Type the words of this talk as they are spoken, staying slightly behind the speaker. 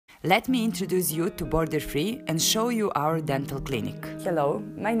Let me introduce you to Borderfree and show you our dental clinic. Hello,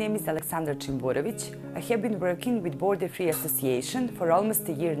 my name is Aleksandra Cimburovic. I have been working with Borderfree Association for almost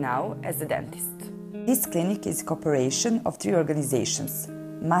a year now as a dentist. This clinic is a cooperation of three organizations: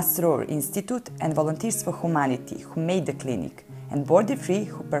 Masroor Institute and Volunteers for Humanity, who made the clinic, and Borderfree,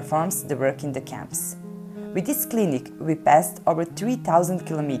 who performs the work in the camps. With this clinic, we passed over 3,000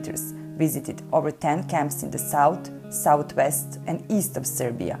 kilometers, visited over 10 camps in the south, southwest and east of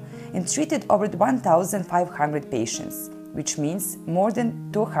Serbia, and treated over 1,500 patients, which means more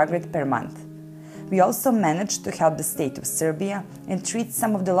than 200 per month. We also managed to help the state of Serbia and treat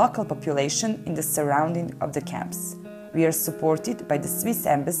some of the local population in the surrounding of the camps. We are supported by the Swiss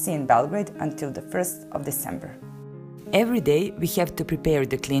Embassy in Belgrade until the 1st of December. Every day we have to prepare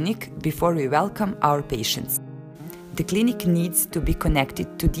the clinic before we welcome our patients. The clinic needs to be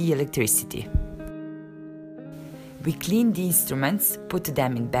connected to the electricity. We clean the instruments, put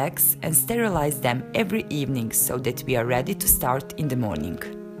them in bags and sterilize them every evening so that we are ready to start in the morning.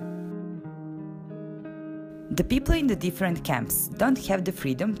 The people in the different camps don't have the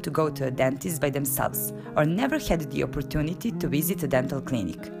freedom to go to a dentist by themselves or never had the opportunity to visit a dental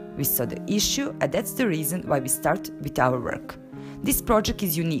clinic. We saw the issue, and that's the reason why we start with our work. This project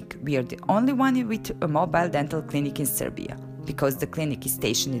is unique. We are the only one with a mobile dental clinic in Serbia. Because the clinic is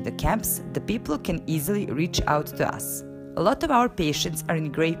stationed in the camps, the people can easily reach out to us. A lot of our patients are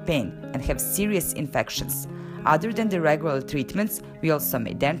in great pain and have serious infections. Other than the regular treatments, we also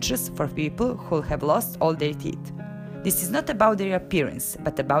made dentures for people who have lost all their teeth. This is not about their appearance,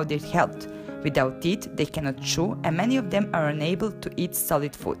 but about their health. Without teeth, they cannot chew, and many of them are unable to eat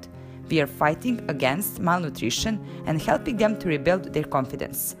solid food. We are fighting against malnutrition and helping them to rebuild their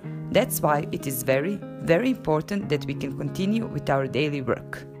confidence. That's why it is very, very important that we can continue with our daily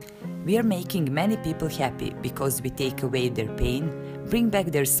work. We are making many people happy because we take away their pain, bring back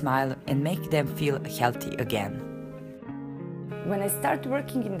their smile and make them feel healthy again. When I started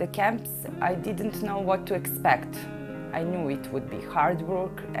working in the camps, I didn't know what to expect. I knew it would be hard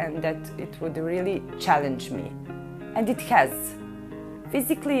work and that it would really challenge me. And it has.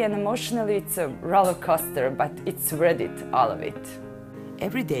 Physically and emotionally it's a roller coaster, but it's worth it, all of it.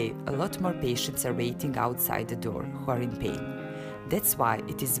 Every day, a lot more patients are waiting outside the door who are in pain. That's why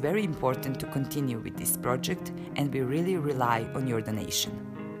it is very important to continue with this project, and we really rely on your donation.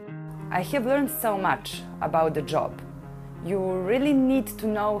 I have learned so much about the job. You really need to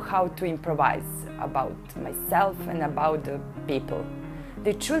know how to improvise about myself and about the people.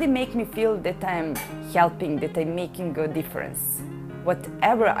 They truly make me feel that I'm helping, that I'm making a difference.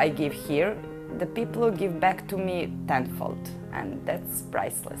 Whatever I give here, the people give back to me tenfold, and that's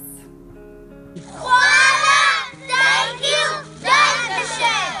priceless. Thank you!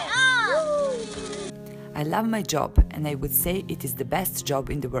 I love my job, and I would say it is the best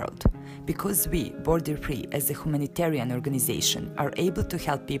job in the world, because we, Borderfree, as a humanitarian organization, are able to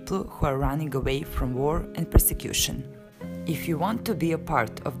help people who are running away from war and persecution. If you want to be a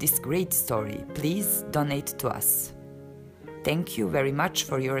part of this great story, please donate to us. Thank you very much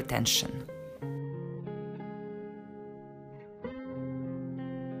for your attention.